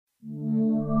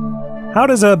How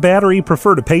does a battery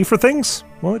prefer to pay for things?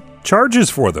 Well, it charges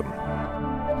for them.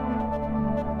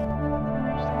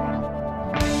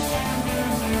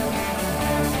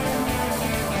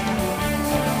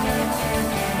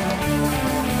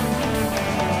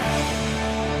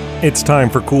 It's time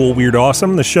for Cool, Weird,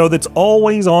 Awesome, the show that's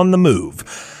always on the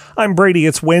move. I'm Brady.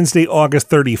 It's Wednesday, August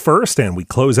 31st, and we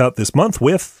close out this month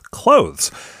with clothes.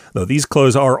 Though these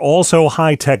clothes are also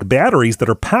high-tech batteries that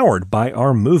are powered by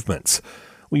our movements.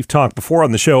 We've talked before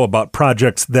on the show about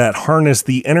projects that harness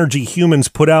the energy humans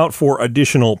put out for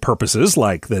additional purposes,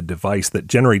 like the device that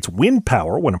generates wind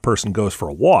power when a person goes for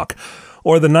a walk,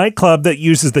 or the nightclub that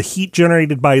uses the heat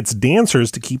generated by its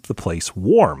dancers to keep the place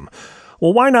warm.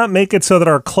 Well, why not make it so that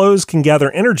our clothes can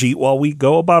gather energy while we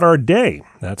go about our day?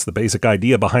 That's the basic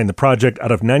idea behind the project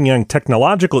out of Nanyang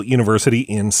Technological University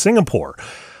in Singapore.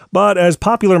 But as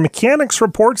Popular Mechanics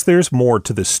reports, there's more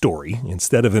to this story.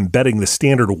 Instead of embedding the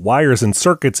standard wires and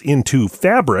circuits into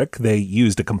fabric, they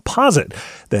used a composite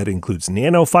that includes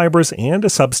nanofibers and a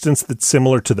substance that's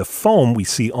similar to the foam we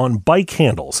see on bike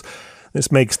handles. This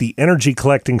makes the energy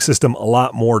collecting system a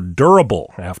lot more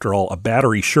durable. After all, a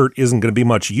battery shirt isn't going to be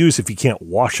much use if you can't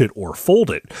wash it or fold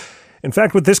it. In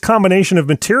fact, with this combination of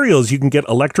materials, you can get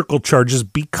electrical charges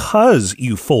because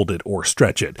you fold it or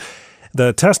stretch it.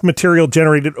 The test material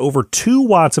generated over 2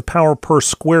 watts of power per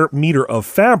square meter of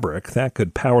fabric. That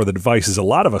could power the devices a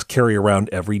lot of us carry around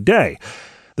every day.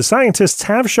 The scientists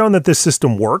have shown that this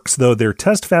system works, though their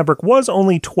test fabric was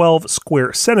only 12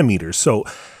 square centimeters, so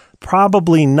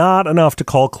probably not enough to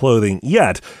call clothing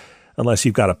yet, unless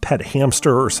you've got a pet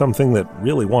hamster or something that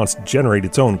really wants to generate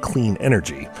its own clean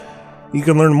energy. You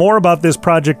can learn more about this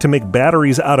project to make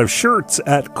batteries out of shirts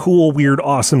at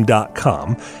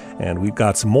coolweirdawesome.com. And we've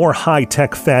got some more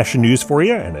high-tech fashion news for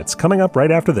you, and it's coming up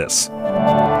right after this.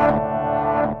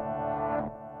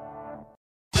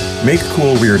 Make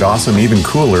Cool, Weird, Awesome even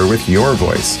cooler with your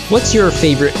voice. What's your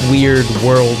favorite weird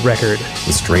world record?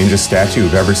 The strangest statue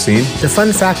you've ever seen? The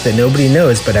fun fact that nobody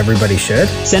knows but everybody should?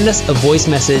 Send us a voice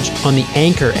message on the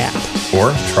Anchor app.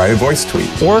 Or try a voice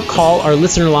tweet. Or call our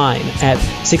listener line at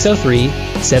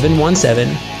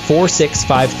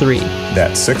 603-717-4653.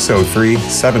 That's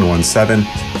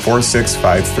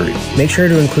 603-717-4653. Make sure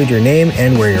to include your name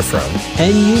and where you're from.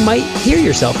 And you might hear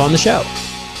yourself on the show.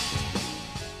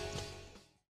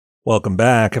 Welcome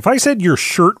back. If I said your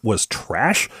shirt was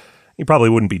trash, you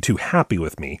probably wouldn't be too happy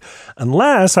with me.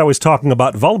 Unless I was talking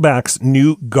about Volbak's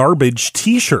new garbage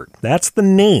t-shirt. That's the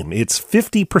name. It's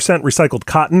 50% recycled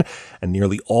cotton, and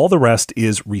nearly all the rest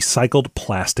is recycled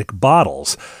plastic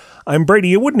bottles. I'm Brady.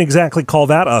 You wouldn't exactly call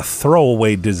that a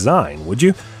throwaway design, would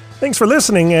you? Thanks for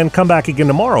listening, and come back again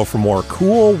tomorrow for more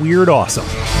Cool, Weird, Awesome.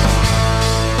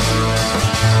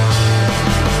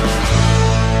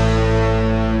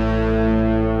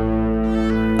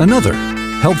 Another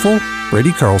helpful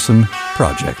Brady Carlson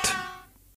project.